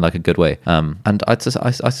in like a good way. And I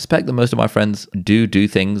suspect that most of my friends do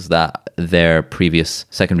things that their previous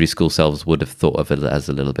secondary school selves would have thought of it as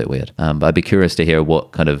a little bit weird. But I'd be curious to hear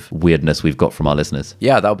what kind of weirdness we've got from our listeners.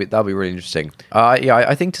 Yeah, that'll be really interesting.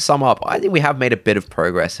 I think to sum up, I think we have made a bit of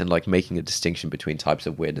progress in like making a distinction between types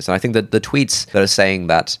of weirdness. And I think that the tweets that are saying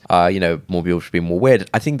that more people should be more weird,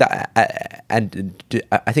 I think that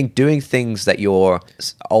I think doing things that your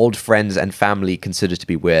old friends and family consider to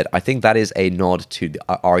be weird, I think that is a nod to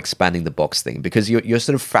our expanding the box thing, because your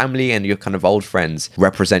sort of family and your kind of old friends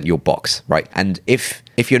represent your box, right? And if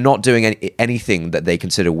you're not doing anything that they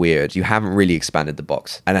consider weird, you haven't really expanded the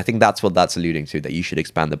box. And I think that's what that's alluding to, that you should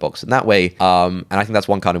expand the box in that way. And I think that's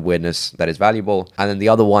one kind of weirdness that is valuable. And then the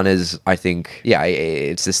other one is, I think,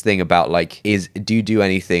 it's this thing about like, do you do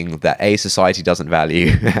anything that A, society doesn't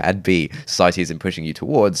value, and B, society isn't pushing you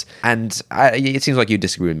towards? And it seems like you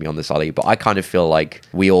disagree with me on this, Ali, but I kind of feel like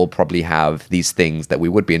we all probably have these things that we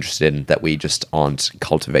would be interested in that we just aren't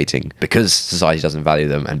cultivating because society doesn't value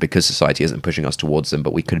them and because society isn't pushing us towards them,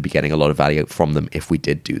 but we could be getting a lot of value from them if we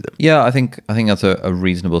did do them. Yeah, I think that's a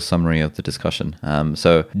reasonable summary of the discussion.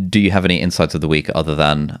 So do you have any insights of the week other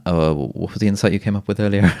than, what was the insight you came up with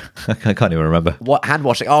earlier? I can't even remember. What? Hand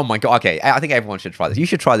washing? Oh my God. Okay. I think everyone should try this. You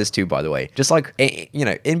should try this too, by the way. Just like,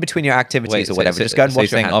 in between your activities or whatever, just go and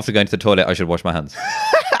wash your hands. After going to the toilet, I should wash my hands.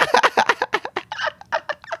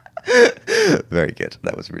 Very good.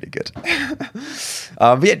 That was really good.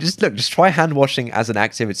 But yeah, just try hand washing as an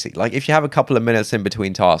activity. Like if you have a couple of minutes in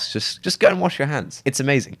between tasks, just go and wash your hands. It's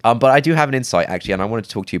amazing. But I do have an insight actually, and I wanted to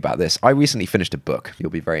talk to you about this. I recently finished a book. You'll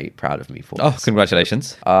be very proud of me for Oh, this.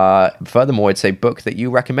 congratulations. Furthermore, it's a book that you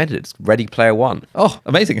recommended. It's Ready Player One. Oh,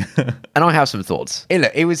 amazing. And I have some thoughts.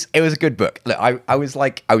 Look, it was a good book. Look, I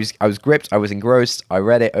was gripped. I was engrossed. I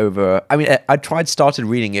read it over. I mean, started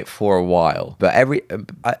reading it for a while, but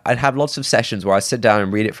I'd have lots of sessions where I sit down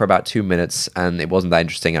and read it for about 2 minutes, and it wasn't that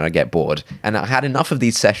interesting, and I get bored. And I had enough of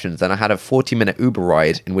these sessions, and I had a 40-minute Uber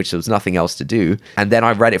ride in which there was nothing else to do. And then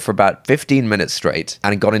I read it for about 15 minutes straight,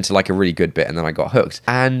 and it got into like a really good bit, and then I got hooked.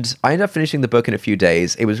 And I ended up finishing the book in a few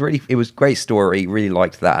days. It was a great story. Really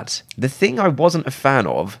liked that. The thing I wasn't a fan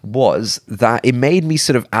of was that it made me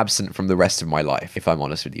sort of absent from the rest of my life, if I'm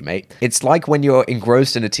honest with you, mate. It's like when you're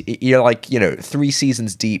engrossed in you're like, 3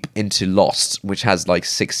 seasons deep into Lost, which has like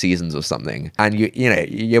 6 seasons or something, and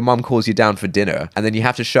your mum calls you down for dinner, and then you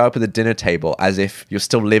have to show up at the dinner table as if you're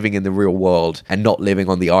still living in the real world and not living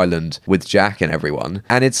on the island with Jack and everyone.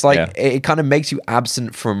 And it's like, it kind of makes you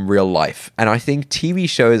absent from real life. And I think TV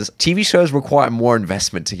shows require more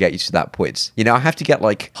investment to get you to that point. I have to get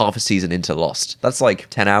like half a season into Lost. That's like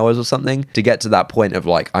 10 hours or something to get to that point of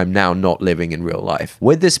like, I'm now not living in real life.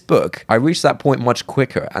 With this book, I reached that point much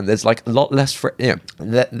quicker, and there's like a lot less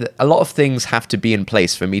a lot of things have to be in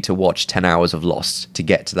place for me to watch 10 hours of Lost to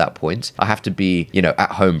get to that point. I have to be,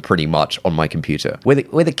 at home pretty much on my computer.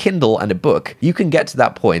 With a Kindle and a book, you can get to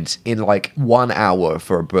that point in like 1 hour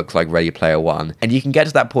for a book like Ready Player One, and you can get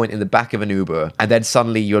to that point in the back of an Uber, and then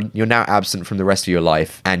suddenly you're now absent from the rest of your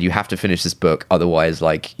life, and you have to finish this book, otherwise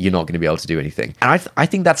like you're not going to be able to do anything. And I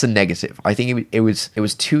think that's a negative. I think it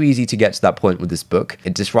was too easy to get to that point with this book.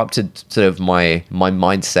 It disrupted sort of my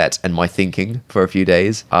mindset and my thinking for a few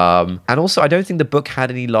days. And also, I don't think the book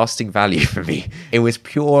had any lasting value for me. It was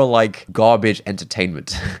pure like garbage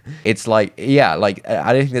entertainment. It's like, I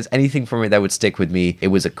don't think there's anything from it that would stick with me. It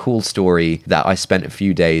was a cool story that I spent a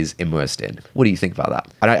few days immersed in. What do you think about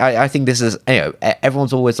that? And I think this is,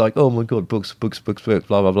 everyone's always like, oh my god, books,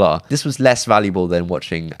 blah blah blah. This was less valuable than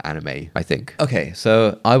watching anime, I think. Okay,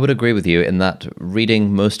 so I would agree with you in that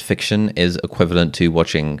reading most fiction is equivalent to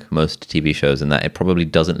watching most TV shows, in that it probably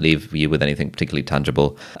doesn't leave you with anything particularly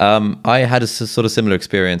tangible. I had a sort of similar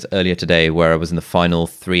experience earlier today where I was in the final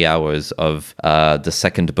 3 hours of the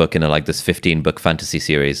second book in this 15-book fantasy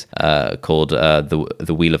series called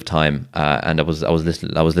The Wheel of Time, and I was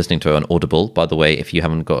listening to it on Audible. By the way, if you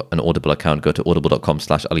haven't got an Audible account, go to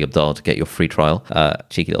audible.com/Ali Abdal to get your free trial.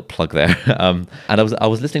 Cheeky little plug there. And I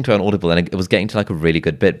was listening to it on Audible, and it was getting to like a really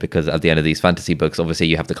good bit, because at the end of these fantasy books, obviously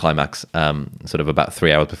you have the climax sort of about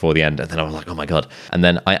 3 hours before the end, and then I was like, oh my god. And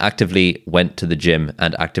then I actively went to the gym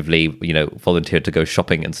and actively volunteered to go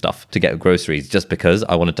shopping and stuff to get groceries, just because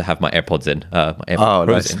I wanted to have my AirPods in,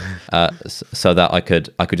 Nice. so that I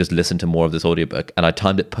could just listen to more of this audiobook. And I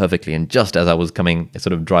timed it perfectly, and just as I was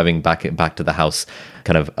driving back to the house,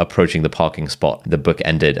 kind of approaching the parking spot, the book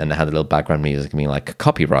ended, and it had a little background music being like,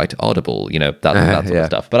 copyright Audible, that sort of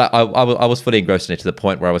stuff. But I was fully engrossed in it, to the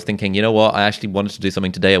point where I was thinking, you know what, I actually wanted to do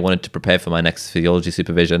something today. I wanted to prepare for my next physiology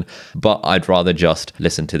supervision, but I'd rather just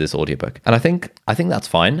listen to this audiobook. And I think that's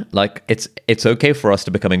fine. Like, it's okay for us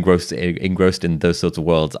to become engrossed in those sorts of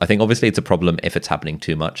worlds. I think obviously it's a problem if it's happening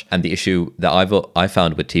too much. And the issue that I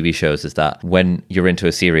found with TV shows is that when you're into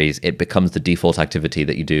a series, it becomes the default activity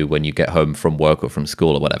that you do when you get home from work or from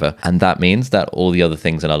school or whatever. And that means that all the other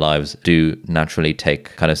things in our lives do naturally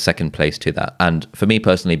take kind of second place to that. And for me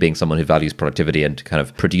personally, being someone who values productivity and kind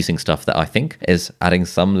of producing stuff that I think is adding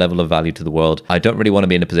some level of value to the world, I don't really want to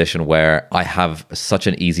be in a position where I have such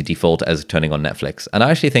an easy default as turning on Netflix. And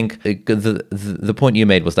I actually think the point you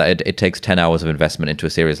made was that it takes 10 hours of investment into a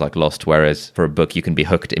series like Lost, whereas for a book you can be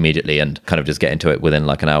hooked immediately and kind of just get into it within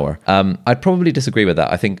like an hour. I'd probably disagree with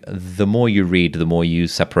that. I think the more you read, the more you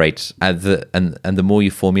separate, and the more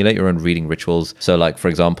you formulate your own reading rituals. So like, for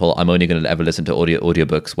example, I'm only going to ever listen to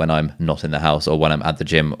audiobooks when I'm not in the house, or when I'm at the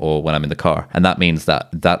gym, or when I'm in the car. And that means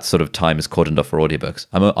that sort of time is cordoned off for audiobooks.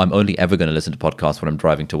 I'm only ever going to listen to podcasts when I'm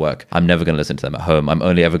driving to work. I'm never going to listen to them at home. I'm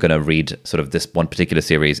only ever going to read sort of this one particular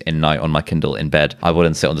series in night on my Kindle in bed. I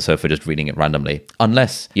wouldn't sit on the sofa just reading it randomly,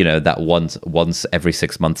 unless that once every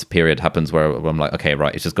 6 months period happens where I'm like, okay,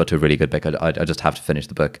 right, it's just got to a really good book. I just have to finish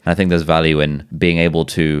the book. And I think there's value in being able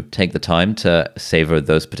to take the time to savor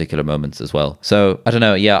those particular moments as well. So I don't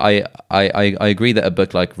know. Yeah, I agree that a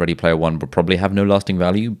book like Ready Player One would probably have no lasting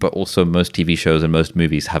value, but also most TV shows and most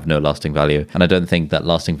movies have no lasting value. And I don't think that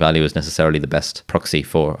lasting value is necessarily the best proxy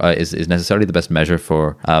for, is necessarily the best measure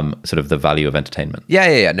for sort of the value of entertainment.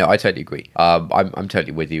 Yeah. No, I totally agree. I'm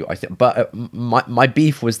totally with you. I think, but my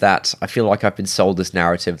beef was that I feel like I've been sold this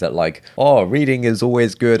narrative that like, oh, reading is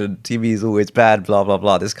always good and TV is always bad, blah blah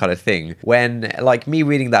blah, this kind of thing. When like me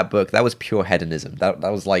reading that book, that was pure hedonism. That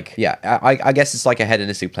was like, yeah, I guess it's like a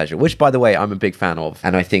hedonistic pleasure, which by the way I'm a big fan of,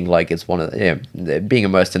 and I think like it's one of being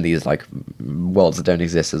immersed in these like worlds that don't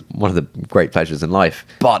exist is one of the great pleasures in life.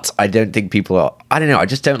 But I don't think people are. I don't know. I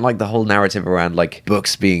just don't like the whole narrative around like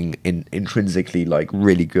books being intrinsically like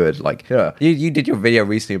really good. Like, yeah, you did your video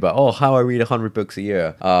recently about how I read 100 books a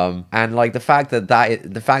year, and like the fact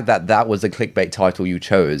that was the clickbait title you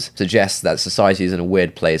chose suggests that society is in a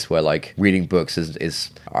weird place where like reading books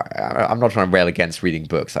is. I'm not trying to rail against reading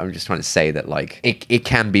books. I'm just trying to say that like it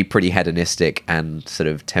can be pretty hedonistic and sort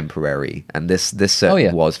of temporary, and this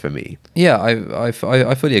certainly was for me. Yeah, I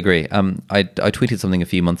fully agree. I tweeted something a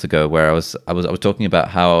few months ago where I was talking about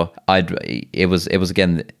how it was a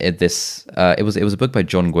book by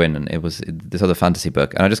John Gwynne, and it was this other fantasy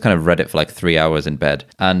book, and I just kind of read it for like 3 hours in bed.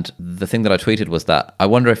 And the thing that I tweeted was that I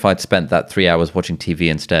wonder if I'd spent that 3 hours watching TV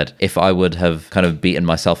instead, if I would have kind of beaten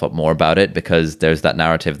myself up more about it, because there's that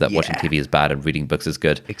narrative that watching TV is bad and reading books is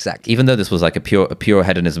good. Exactly. Even though this was like a pure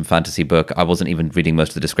hedonism fantasy book, I wasn't even reading most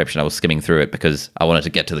of the description. I was skimming through it because I wanted to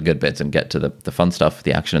get to the good bits and get to the fun stuff,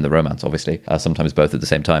 the action and the romance, obviously, sometimes both at the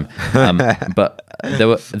same time. But there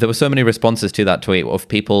were so many responses to that tweet of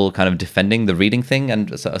people kind of defending the reading thing,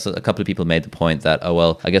 and so a couple of people made the point that, oh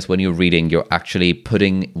well, I guess when you're reading, you're actually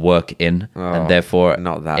putting work in, and therefore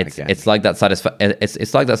not that it's like that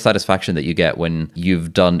it's like that satisfaction that you get when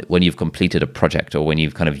you've completed a project, or when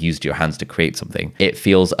you've kind of used your hands to create something. It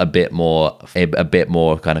feels a bit more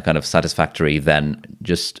kind of satisfactory than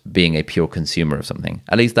just being a pure consumer of something.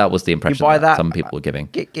 At least that was the impression that some people were giving.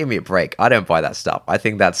 Give me a break. I don't buy that stuff. I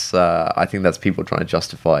think that's people trying to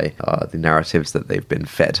justify the narratives that they've been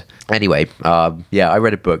fed. Anyway, I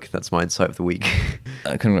read a book. That's my insight of the week.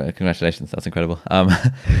 Congratulations, that's incredible.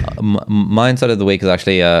 My insight of the week is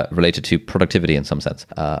actually related to productivity in some sense,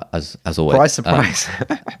 as always. Surprise.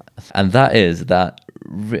 And that is that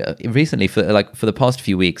recently, for the past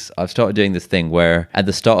few weeks, I've started doing this thing where at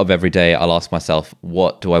the start of every day, I'll ask myself,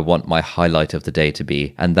 what do I want my highlight of the day to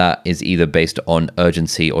be? And that is either based on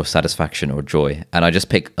urgency or satisfaction or joy. And I just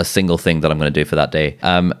pick a single thing that I'm going to do for that day.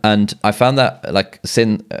 And I found that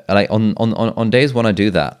on days when I do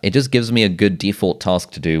that, it just gives me a good default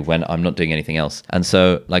task to do when I'm not doing anything else. And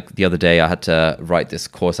so like the other day, I had to write this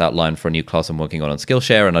course outline for a new class I'm working on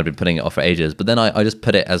Skillshare, and I'd been putting it off for ages. But then I just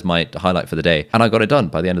put it as my highlight for the day, and I got it done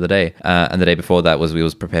by the end of the day. And the day before that we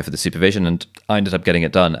was prepared for the supervision, and I ended up getting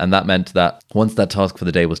it done. And that meant that once that task for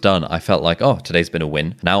the day was done, I felt like, oh, today's been a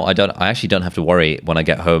win. Now I actually don't have to worry when I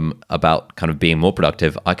get home about kind of being more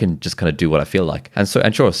productive. I can just kind of do what I feel like. And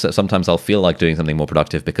sure, sometimes I'll feel like doing something more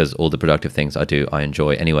productive because all the productive things I do, I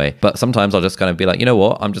enjoy anyway. But sometimes I'll just kind of be like, you know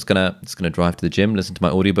what? I'm just gonna drive to the gym, listen to my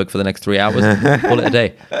audiobook for the next 3 hours, and call it a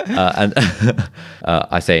day. And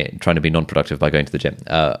I say trying to be non-productive by going to the gym.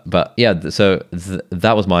 But yeah, so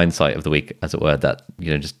that was my insight of the week, as it were, that,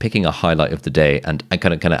 just picking a highlight of the day and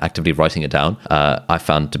kind of actively writing it down, I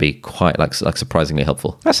found to be quite like surprisingly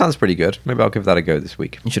helpful. That sounds pretty good. Maybe I'll give that a go this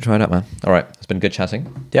week. You should try it out, man. All right. It's been good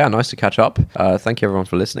chatting. Yeah, nice to catch up. Thank you everyone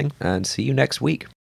for listening, and see you next week.